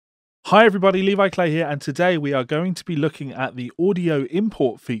Hi everybody, Levi Clay here, and today we are going to be looking at the audio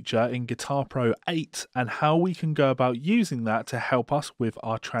import feature in Guitar Pro 8 and how we can go about using that to help us with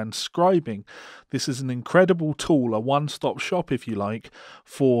our transcribing. This is an incredible tool, a one-stop shop if you like,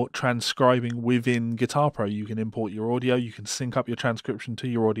 for transcribing within Guitar Pro. You can import your audio, you can sync up your transcription to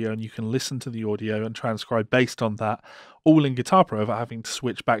your audio, and you can listen to the audio and transcribe based on that, all in Guitar Pro without having to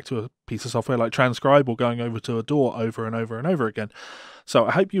switch back to a piece of software like Transcribe or going over to a DAW over and over and over again. So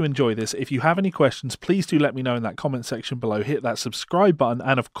I hope you enjoy this. If you have any questions, please do let me know in that comment section below. Hit that subscribe button.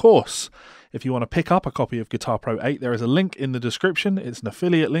 And of course, if you want to pick up a copy of Guitar Pro 8, there is a link in the description. It's an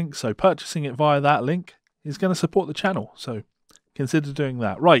affiliate link, so purchasing it via that link is going to support the channel. So consider doing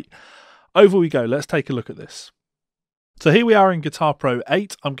that. Right, over we go. Let's take a look at this. So here we are in Guitar Pro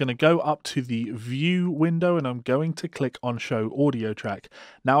 8. I'm going to go up to the View window and I'm going to click on Show Audio Track.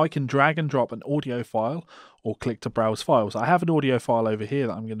 Now I can drag and drop an audio file or click to Browse Files. I have an audio file over here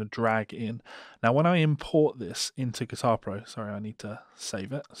that I'm going to drag in. Now when I import this into Guitar Pro, sorry, I need to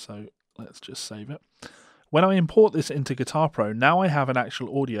save it, so let's just save it. When I import this into Guitar Pro, now I have an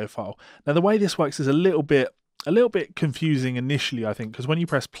actual audio file. Now the way this works is a little bit confusing initially, I think, because when you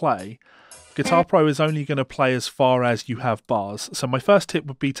press play, Guitar Pro is only going to play as far as you have bars. So my first tip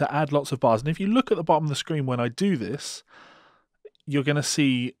would be to add lots of bars. And if you look at the bottom of the screen when I do this, you're going to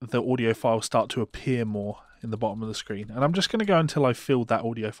see the audio file start to appear more in the bottom of the screen. And I'm just going to go until I've filled that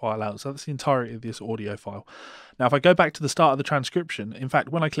audio file out. So that's the entirety of this audio file. Now, if I go back to the start of the transcription, in fact,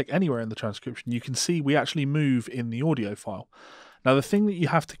 when I click anywhere in the transcription, you can see we actually move in the audio file. Now, the thing that you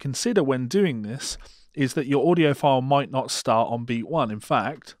have to consider when doing this is that your audio file might not start on beat 1. In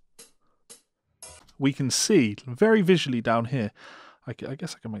fact, we can see very visually down here, I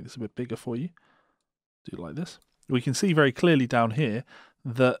guess I can make this a bit bigger for you, do it like this. We can see very clearly down here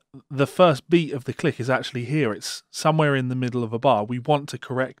that the first beat of the click is actually here. It's somewhere in the middle of a bar. We want to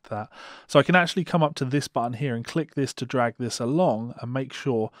correct that. So I can actually come up to this button here and click this to drag this along and make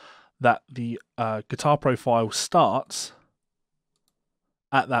sure that the Guitar Pro file starts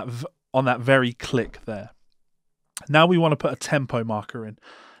at that on that very click there. Now we want to put a tempo marker in.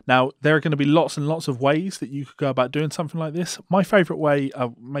 Now, there are going to be lots and lots of ways that you could go about doing something like this. My favourite way,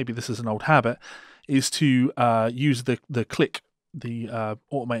 maybe this is an old habit, is to use the click, the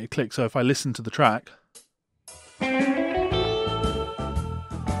automated click. So if I listen to the track,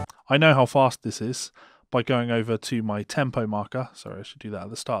 I know how fast this is by going over to my tempo marker. Sorry, I should do that at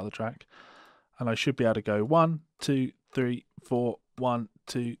the start of the track. And I should be able to go 1, 2, 3, 4, 1,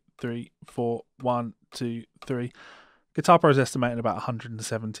 2, 3, 4, 1, 2, 3. Guitar Pro is estimating about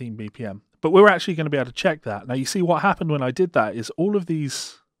 117 BPM, but we're actually going to be able to check that. Now you see what happened when I did that is all of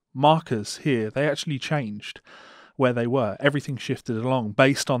these markers here, they actually changed where they were. Everything shifted along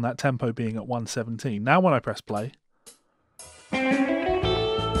based on that tempo being at 117. Now when I press play,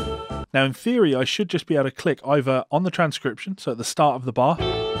 now in theory I should just be able to click either on the transcription, so at the start of the bar,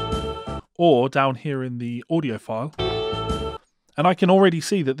 or down here in the audio file, and I can already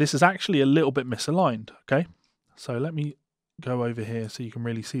see that this is actually a little bit misaligned, okay? So let me go over here so you can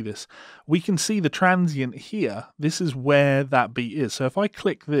really see this. We can see the transient here. This is where that beat is. So if I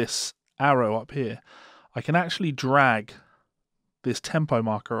click this arrow up here, I can actually drag this tempo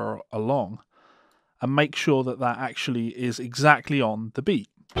marker along and make sure that that actually is exactly on the beat.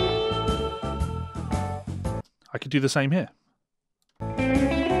 I could do the same here.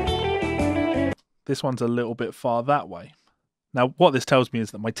 This one's a little bit far that way. Now what this tells me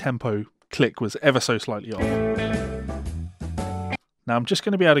is that my tempo click was ever so slightly off. Now I'm just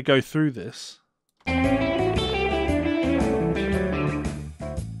going to be able to go through this. And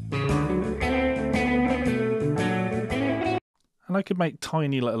I could make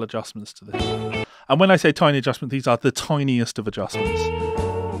tiny little adjustments to this. And when I say tiny adjustments, these are the tiniest of adjustments.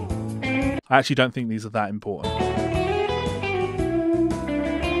 I actually don't think these are that important.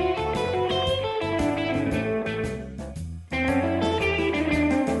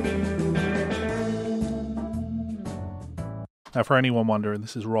 Now, for anyone wondering,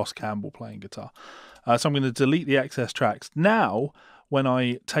 this is Ross Campbell playing guitar. So I'm going to delete the excess tracks. Now, when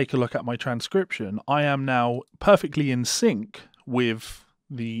I take a look at my transcription, I am now perfectly in sync with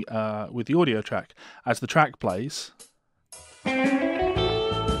the audio track. As the track plays,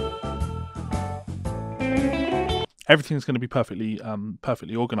 everything's going to be perfectly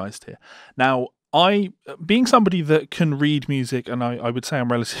organized here. Now, being somebody that can read music, and I would say I'm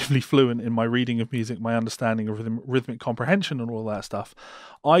relatively fluent in my reading of music, my understanding of rhythmic comprehension and all that stuff,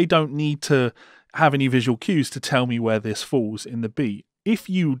 I don't need to have any visual cues to tell me where this falls in the beat. If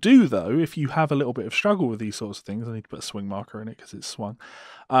you do, though, if you have a little bit of struggle with these sorts of things, I need to put a swing marker in it because it's swung.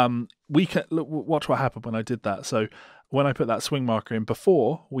 We can watch what happened when I did that. So when I put that swing marker in,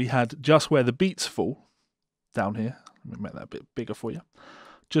 before we had just where the beats fall down here. Let me make that a bit bigger for you.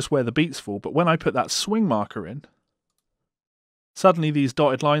 Just where the beats fall. But when I put that swing marker in, suddenly these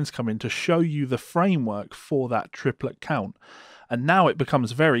dotted lines come in to show you the framework for that triplet count. And now it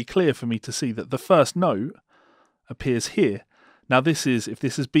becomes very clear for me to see that the first note appears here. Now this is, if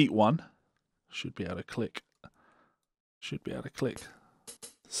this is beat 1, should be able to click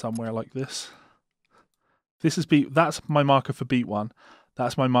somewhere like this. This is beat, that's my marker for beat 1.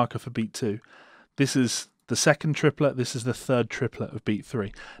 That's my marker for beat 2. This is the second triplet. This is the third triplet of beat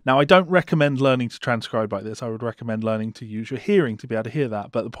 3. Now, I don't recommend learning to transcribe like this. I would recommend learning to use your hearing to be able to hear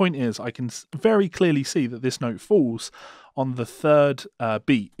that. But the point is, I can very clearly see that this note falls on the third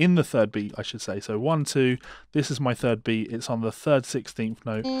beat, in the third beat, I should say. So 1, 2, this is my third beat. It's on the third 16th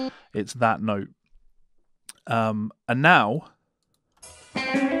note. It's that note. And now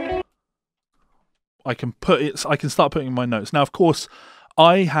I can start putting in my notes. Now, of course,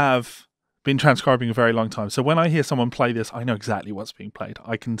 I have been transcribing a very long time. So when I hear someone play this, I know exactly what's being played.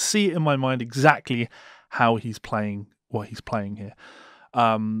 I can see it in my mind exactly how he's playing what he's playing here.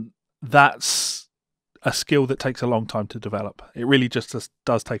 That's a skill that takes a long time to develop. It really just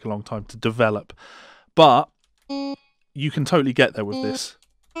does take a long time to develop. But you can totally get there with this.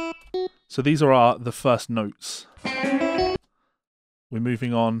 So these are the first notes. We're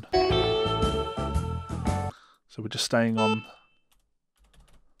moving on. So we're just staying on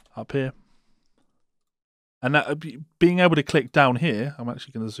up here. And that, being able to click down here, I'm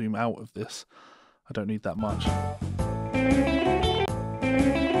actually going to zoom out of this. I don't need that much.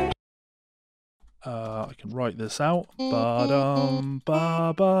 I can write this out. Ba-dum,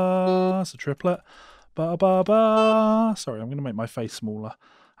 ba-ba. It's a triplet. Ba-ba-ba. Sorry, I'm going to make my face smaller.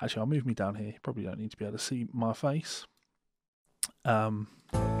 Actually, I'll move me down here. You probably don't need to be able to see my face. Ba.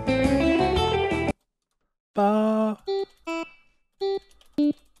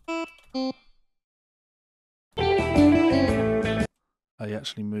 He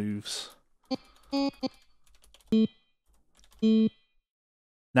actually moves.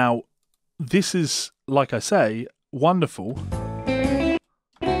 Now, this is, like I say, wonderful.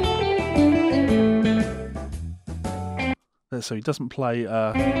 So he doesn't play.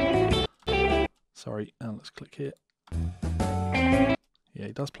 Sorry, let's click here. Yeah,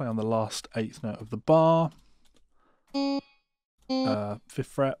 he does play on the last 8th note of the bar. 5th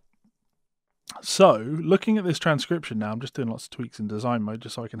fret. So, looking at this transcription now, I'm just doing lots of tweaks in design mode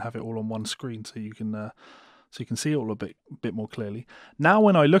just so I can have it all on one screen so you can see it all a bit more clearly. Now,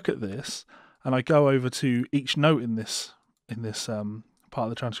 when I look at this and I go over to each note in this part of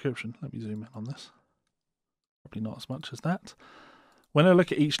the transcription, let me zoom in on this. Probably not as much as that. When I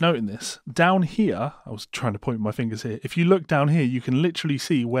look at each note in this, down here, I was trying to point my fingers here. If you look down here, you can literally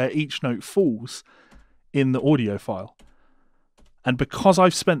see where each note falls in the audio file. And because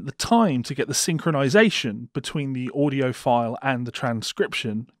I've spent the time to get the synchronization between the audio file and the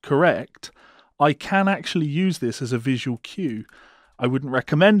transcription correct, I can actually use this as a visual cue. I wouldn't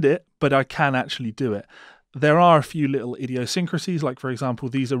recommend it, but I can actually do it. There are a few little idiosyncrasies, like for example,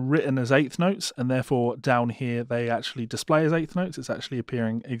 these are written as 8th notes, and therefore down here they actually display as 8th notes. It's actually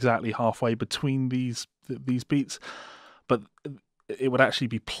appearing exactly halfway between these beats, but it would actually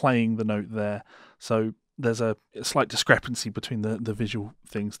be playing the note there. So there's a slight discrepancy between the visual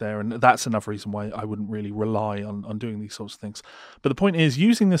things there, and that's another reason why I wouldn't really rely on doing these sorts of things. But the point is,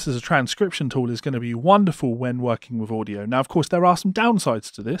 using this as a transcription tool is going to be wonderful when working with audio. Now, of course, there are some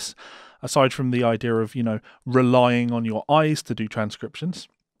downsides to this, aside from the idea of, relying on your eyes to do transcriptions.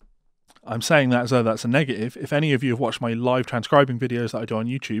 I'm saying that as though that's a negative. If any of you have watched my live transcribing videos that I do on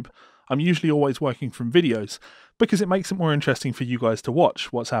YouTube, I'm usually always working from videos because it makes it more interesting for you guys to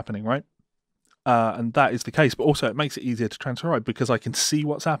watch what's happening, right? And that is the case, but also it makes it easier to transcribe because I can see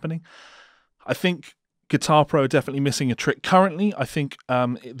what's happening. I think Guitar Pro are definitely missing a trick currently. I think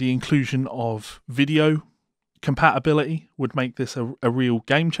the inclusion of video compatibility would make this a real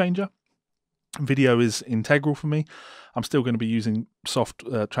game changer. Video is integral for me. I'm still going to be using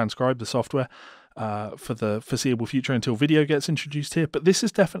Transcribe, the software, for the foreseeable future until video gets introduced here, but this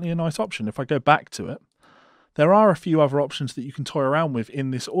is definitely a nice option. If I go back to it, there are a few other options that you can toy around with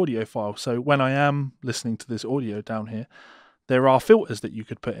in this audio file. So when I am listening to this audio down here, there are filters that you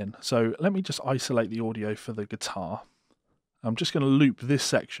could put in. So let me just isolate the audio for the guitar. I'm just going to loop this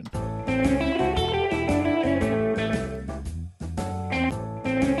section.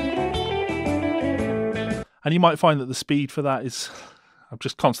 And you might find that the speed for that is... I'm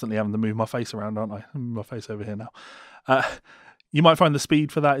just constantly having to move my face around, aren't I? Move my face over here now. You might find the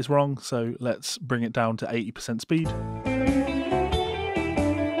speed for that is wrong, so let's bring it down to 80% speed.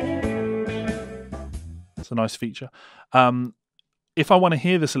 So It's a nice feature. If I want to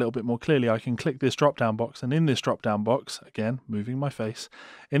hear this a little bit more clearly, I can click this drop-down box, and in this drop-down box, again, moving my face,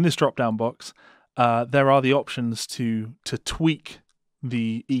 in this drop-down box, there are the options to tweak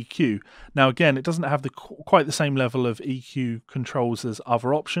the EQ. Now, again, it doesn't have quite the same level of EQ controls as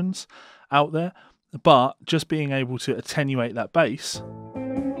other options out there, but just being able to attenuate that bass,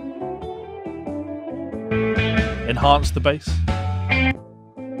 enhance the bass,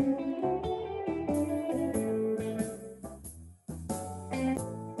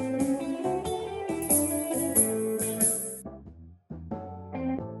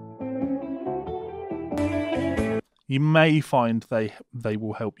 you may find they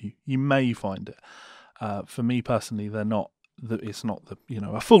will help you. You may find it. For me personally, they're not. It's not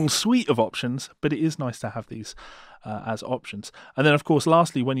a full suite of options, but it is nice to have these as options. And then, of course,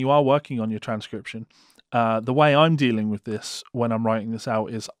 lastly, when you are working on your transcription, the way I'm dealing with this when I'm writing this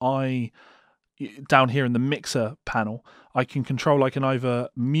out is down here in the mixer panel, I can control. I can either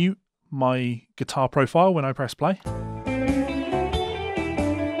mute my guitar profile when I press play,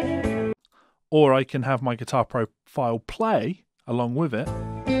 or I can have my guitar profile play along with it,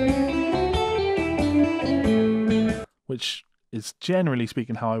 which is generally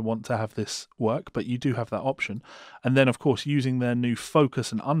speaking how I want to have this work, but you do have that option. And then, of course, using their new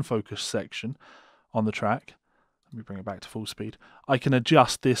focus and unfocus section on the track, let me bring it back to full speed, I can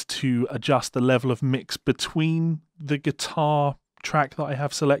adjust this to adjust the level of mix between the guitar track that I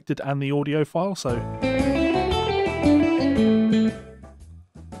have selected and the audio file. So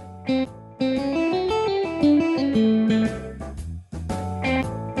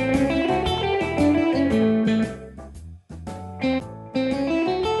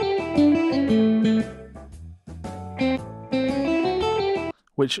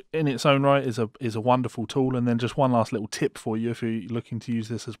which in its own right is a wonderful tool. And then just one last little tip for you if you're looking to use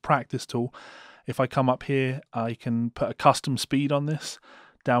this as a practice tool. If I come up here, I can put a custom speed on this.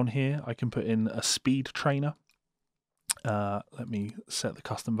 Down here, I can put in a speed trainer. Let me set the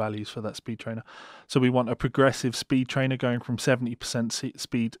custom values for that speed trainer. So we want a progressive speed trainer going from 70%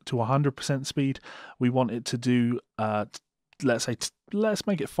 speed to 100% speed. We want it to do, let's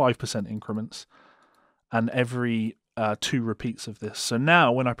make it 5% increments, and every 2 repeats of this. So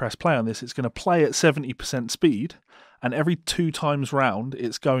now when I press play on this, it's going to play at 70% speed, and every 2 times round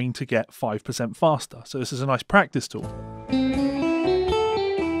it's going to get 5% faster. So this is a nice practice tool.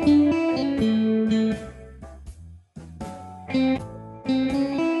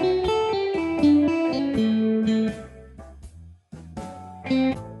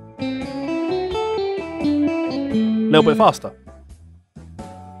 A little bit faster.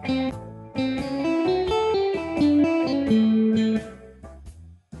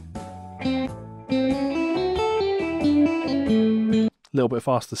 A little bit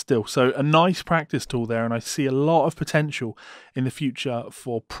faster still. So a nice practice tool there, and I see a lot of potential in the future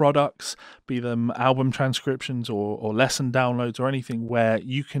for products, be them album transcriptions or lesson downloads or anything, where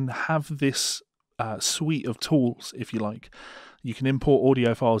you can have this suite of tools, if you like. You can import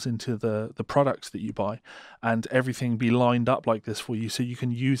audio files into the products that you buy, and everything be lined up like this for you, so you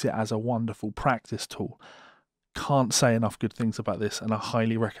can use it as a wonderful practice tool. Can't say enough good things about this, and I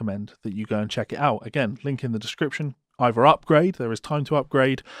highly recommend that you go and check it out. Again, link in the description. Either upgrade, there is time to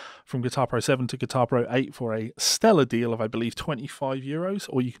upgrade from Guitar Pro 7 to Guitar Pro 8 for a stellar deal of, I believe, €25,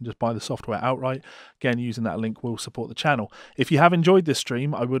 or you can just buy the software outright. Again, using that link will support the channel. If you have enjoyed this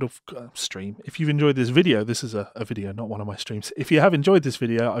stream, if you've enjoyed this video, this is a video, not one of my streams. If you have enjoyed this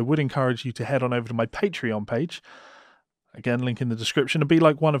video, I would encourage you to head on over to my Patreon page. Again, link in the description, and be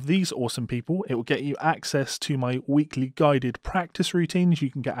like one of these awesome people. It will get you access to my weekly guided practice routines.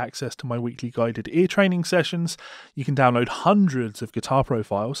 You can get access to my weekly guided ear training sessions. You can download hundreds of Guitar Pro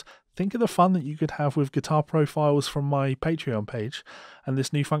files. Think of the fun that you could have with Guitar Pro files from my Patreon page and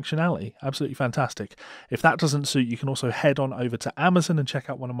this new functionality. Absolutely fantastic. If that doesn't suit, you can also head on over to Amazon and check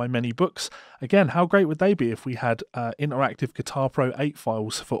out one of my many books. Again, how great would they be if we had interactive Guitar Pro 8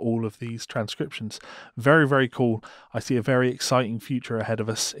 files for all of these transcriptions? Very, very cool. I see a very exciting future ahead of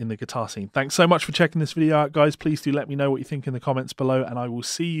us in the guitar scene. Thanks so much for checking this video out, guys. Please do let me know what you think in the comments below, and I will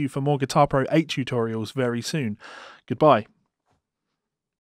see you for more Guitar Pro 8 tutorials very soon. Goodbye.